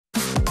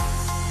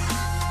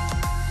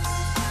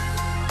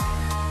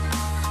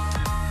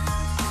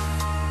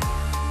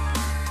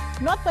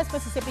Northwest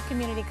Mississippi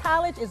Community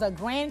College is a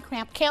grand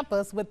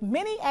campus with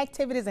many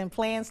activities and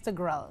plans to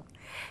grow.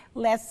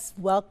 Let's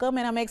welcome,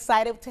 and I'm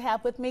excited to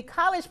have with me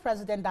College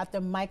President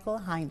Dr. Michael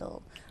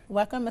Heindl.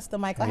 Welcome, Mr.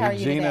 Michael. How are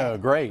you today?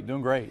 Great,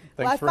 doing great.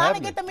 Thanks for having me. Well, I finally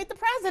get to meet the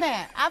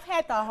president. I've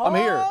had the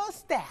whole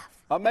staff.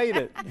 I made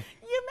it.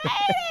 You made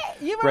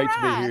it. You were great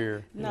right. to be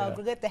here. No,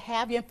 good to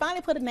have you. And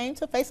finally put a name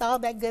to a face, all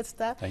that good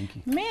stuff. Thank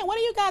you. Man, what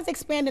are you guys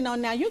expanding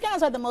on now? You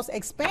guys are the most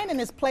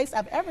expandingest place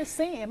I've ever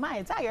seen in my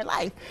entire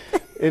life.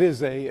 It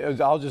is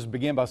I'll just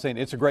begin by saying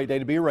it's a great day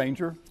to be a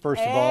Ranger,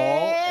 first of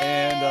all.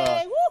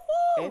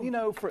 And you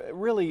know,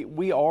 really,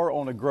 we are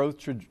on a growth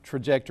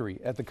trajectory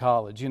at the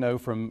college, you know,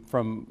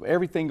 from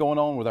everything going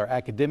on with our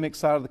academic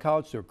side of the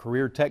college to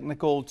career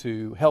technical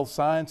to health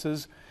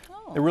sciences.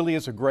 It really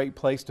is a great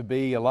place to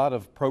be. A lot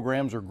of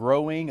programs are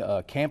growing,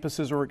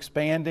 campuses are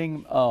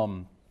expanding.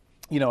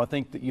 You know, I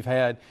think that you've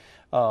had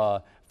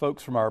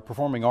folks from our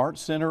Performing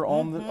Arts Center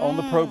on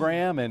the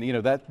program, and you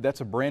know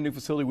that's a brand new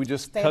facility. We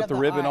just cut the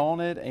ribbon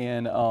on it,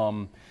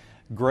 and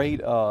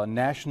great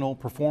national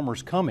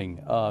performers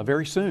coming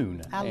very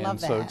soon. I love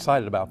that. So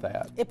excited about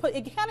that.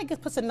 It kind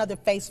of puts another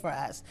face for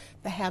us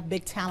to have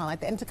big talent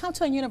like that, and to come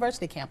to a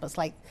university campus,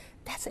 like,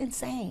 that's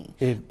insane.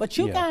 But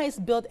you guys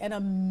built an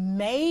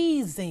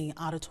amazing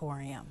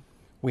auditorium.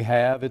 We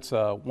have. It's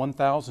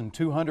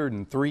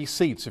 1,203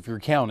 seats if you're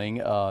counting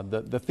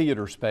the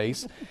theater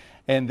space.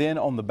 And then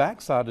on the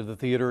back side of the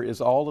theater is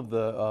all of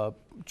the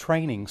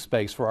training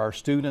space for our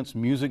students,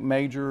 music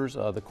majors,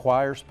 the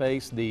choir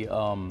space,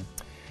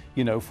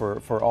 you know,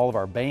 for all of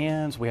our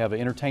bands. We have an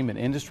entertainment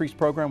industries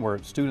program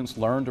where students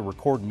learn to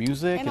record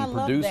music and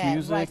produce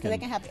music. Right, so they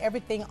can have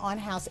everything on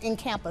house in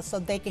campus so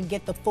they can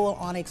get the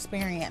full-on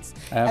experience.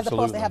 Absolutely. As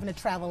opposed to having to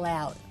travel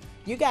out.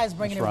 You guys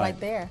bringing it right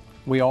there.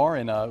 We are,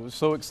 and we're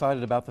so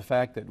excited about the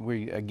fact that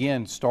we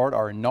again start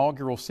our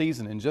inaugural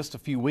season in just a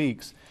few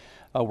weeks.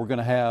 We're going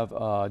to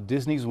have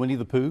Disney's Winnie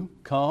the Pooh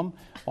come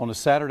on a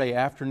Saturday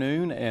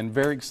afternoon, and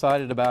very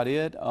excited about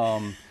it.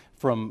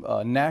 From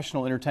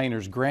national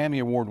entertainers,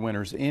 Grammy Award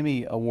winners,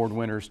 Emmy Award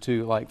winners,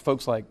 to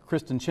folks like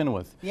Kristen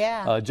Chenoweth,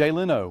 Jay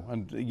Leno,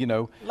 and you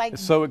know,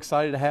 so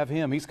excited to have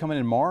him. He's coming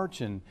in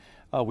March, and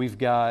we've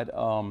got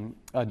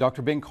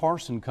Dr. Ben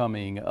Carson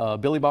coming,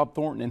 Billy Bob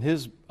Thornton and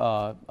his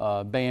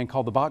band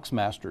called the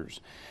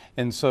Boxmasters.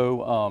 And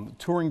so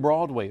Touring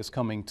Broadway is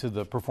coming to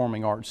the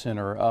Performing Arts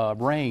Center.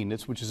 Rain,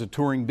 which is a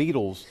touring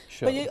Beatles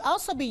show. But it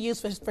also be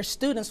used for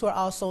students who are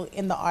also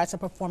in the arts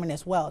and performing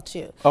as well,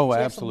 too. Oh, so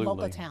absolutely. Some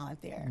local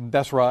talent there.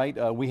 That's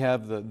right. We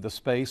have the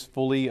space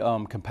fully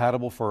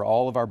compatible for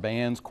all of our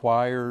bands,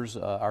 choirs,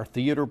 our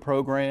theater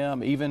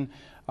program, even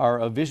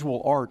our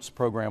visual arts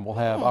program will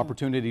have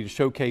opportunity to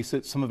showcase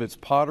some of its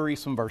pottery,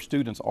 some of our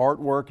students'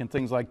 artwork and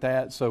things like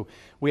that. So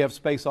we have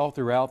space all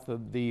throughout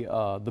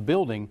the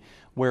building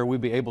where we'll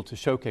be able to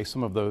showcase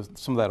some of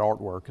that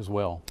artwork as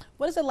well.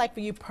 What is it like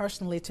for you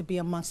personally to be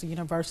amongst a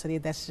university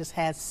that's just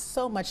has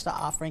so much to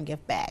offer and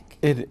give back?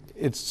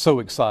 It's so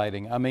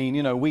exciting. I mean,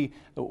 you know,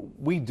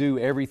 we do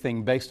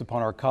everything based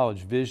upon our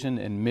college vision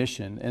and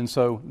mission, and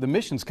so the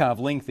mission's kind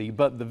of lengthy,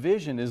 but the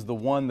vision is the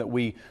one that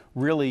we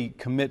really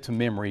commit to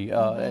memory.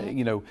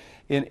 You know,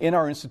 in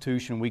our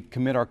institution, we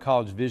commit our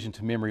college vision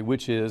to memory,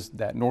 which is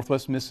that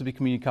Northwest Mississippi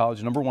Community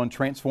College, number one,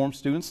 transforms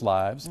students'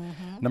 lives,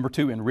 number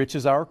two,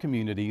 enriches our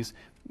communities,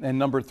 and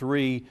number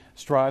three,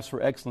 strives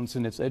for excellence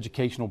in its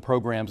educational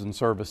programs and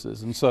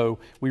services. And so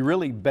we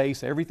really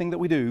base everything that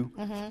we do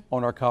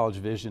on our college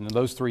vision and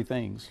those three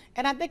things.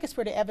 And I think it's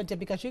pretty evident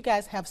because you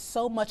guys have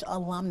so much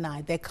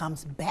alumni that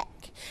comes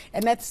back,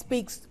 and that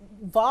speaks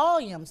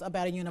volumes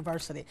about a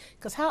university.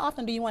 Because how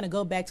often do you want to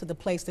go back to the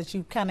place that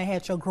you kind of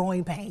had your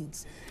growing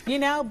pains, you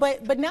know?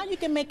 But now you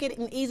can make it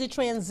an easy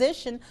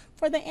transition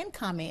for the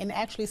incoming and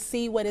actually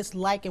see what it's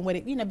like and what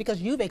it, you know,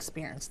 because you've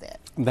experienced it.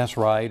 That's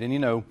right. And you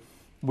know,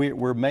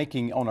 we're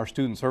making on our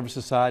student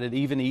services side it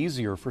even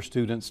easier for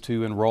students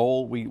to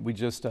enroll.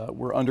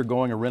 We're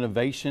undergoing a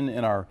renovation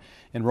in our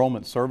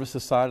enrollment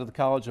services side of the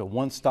college, a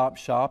one-stop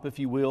shop, if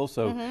you will.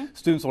 So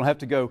students don't have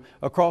to go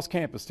across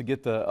campus to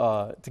get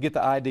the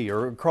ID,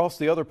 or across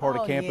the other part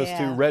of campus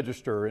to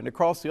register, and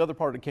across the other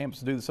part of the campus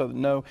to do this. So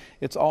no,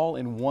 it's all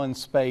in one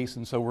space,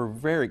 and so we're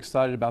very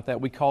excited about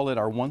that. We call it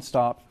our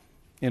One-Stop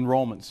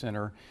Enrollment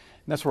Center.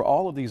 And that's where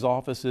all of these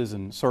offices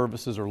and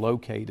services are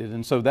located,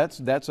 and so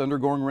that's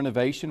undergoing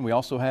renovation. We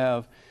also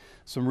have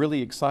some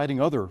really exciting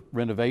other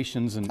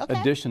renovations and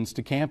additions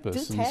to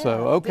campus. Do and tell.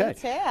 so, Do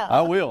tell.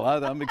 I will.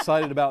 I'm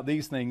excited about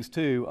these things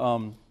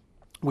too.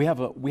 We have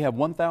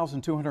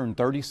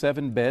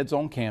 1,237 beds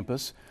on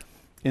campus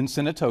in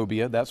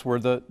Senatobia. That's where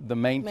the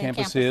main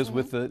campus is,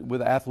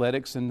 with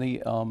athletics and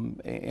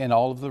and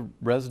all of the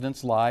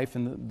residence life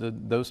and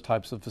those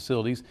types of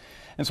facilities.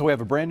 And so we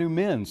have a brand new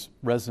men's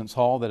residence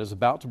hall that is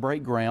about to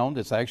break ground.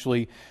 It's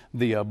actually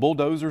the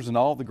bulldozers and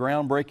all the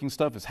groundbreaking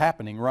stuff is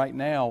happening right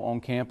now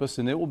on campus,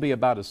 and it will be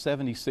about a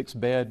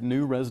 76-bed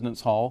new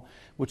residence hall,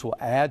 which will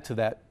add to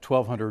that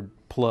 1,200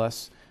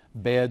 plus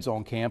beds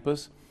on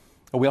campus.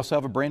 We also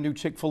have a brand new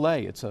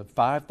Chick-fil-A. It's a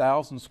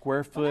 5,000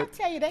 square foot, I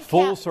tell you, that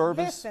full cow,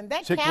 service listen,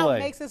 that Chick-fil-A. cow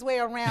makes its way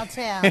around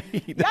town.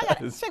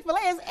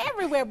 Chick-fil-A is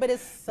everywhere, but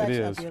it's such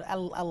a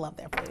beautiful. I love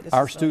that food.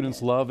 Our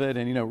students love it,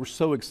 and we're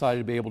so excited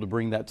to be able to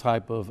bring that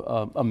type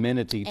of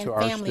amenity to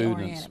our students.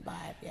 Family-oriented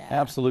vibe, yeah.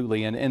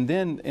 Absolutely, and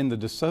then in the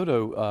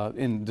DeSoto,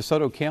 in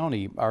DeSoto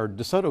County, our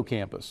DeSoto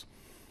campus,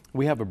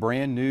 we have a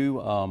brand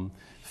new.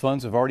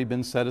 Funds have already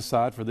been set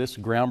aside for this,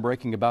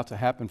 groundbreaking about to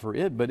happen for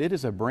it, but it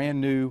is a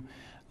brand new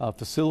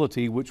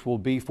facility which will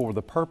be for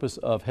the purpose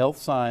of health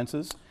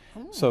sciences.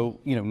 So,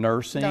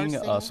 nursing.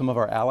 Some of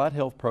our allied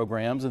health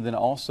programs, and then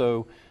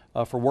also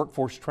for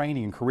workforce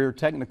training and career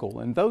technical.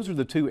 And those are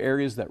the two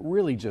areas that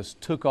really just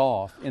took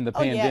off in the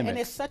pandemic. Yeah, and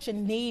there's such a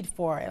need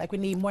for it. Like, we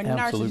need more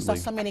nurses.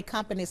 So many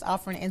companies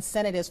offering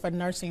incentives for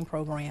nursing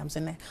programs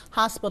and the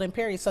hospital and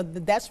period. So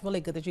that's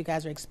really good that you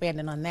guys are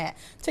expanding on that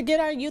to get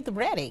our youth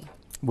ready.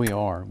 We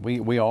are,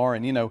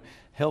 and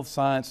health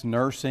science,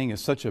 nursing is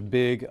such a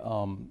big,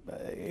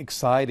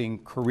 exciting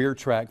career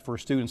track for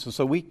students. And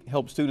so we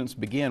help students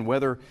begin,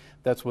 whether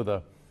that's with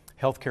a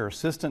healthcare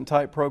assistant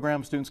type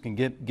program, students can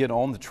get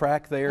on the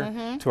track there,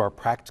 to our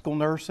practical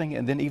nursing,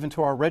 and then even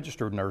to our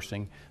registered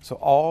nursing. So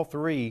all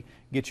three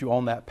get you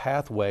on that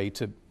pathway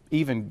to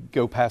even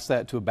go past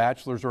that to a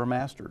bachelor's or a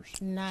master's.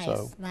 Nice,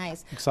 so,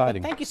 nice.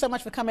 Exciting. Well, thank you so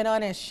much for coming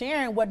on and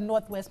sharing what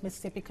Northwest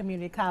Mississippi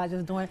Community College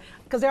is doing,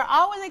 because they're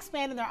always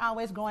expanding, they're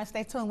always growing.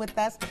 Stay tuned with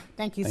us.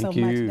 Thank you so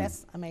much.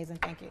 That's amazing.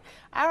 Thank you.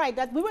 All right,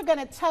 we were going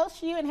to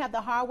toast you and have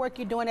the hard work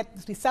you're doing.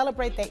 We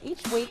celebrate that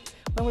each week.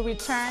 When we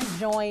return,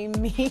 join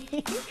me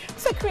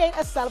to create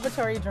a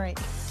celebratory drink.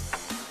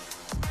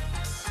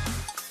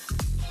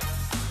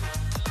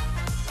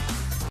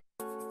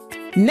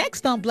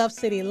 Next on Bluff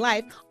City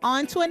Life,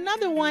 on to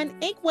another one.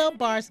 Inkwell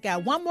Bar's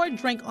got one more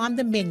drink on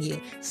the menu.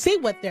 See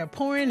what they're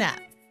pouring up.